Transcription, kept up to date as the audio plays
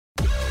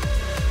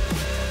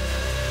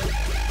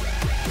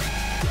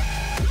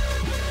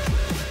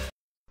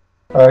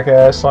Alright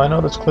guys, so I know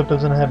this clip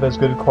doesn't have as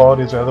good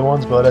quality as the other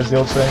ones, but as the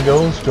old saying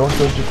goes, don't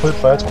judge your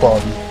clip by its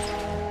quality.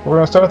 We're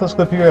going to start with this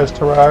clip here as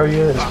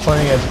Terraria is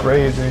playing as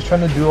Graves, and he's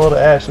trying to do all to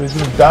Ashe, so he's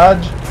going to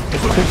dodge the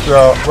quick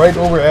draw right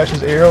over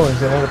Ashe's arrow, and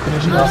he's going to end up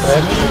finishing off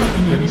Ashe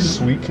with a pretty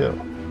sweet kill.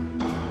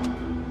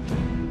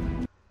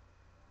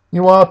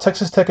 Meanwhile,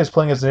 Texas Tech is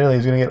playing as Nearly.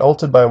 He's going to get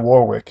ulted by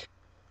Warwick.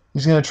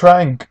 He's going to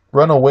try and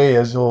run away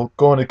as he'll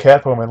go into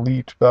cat form and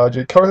leap. Covers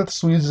with the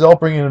Swedes is all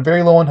bringing in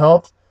very low on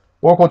health.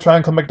 Warwick will try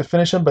and come back to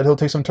finish him, but he'll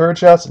take some turret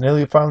shots, and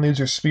Nearly finally uses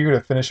her spear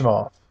to finish him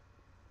off.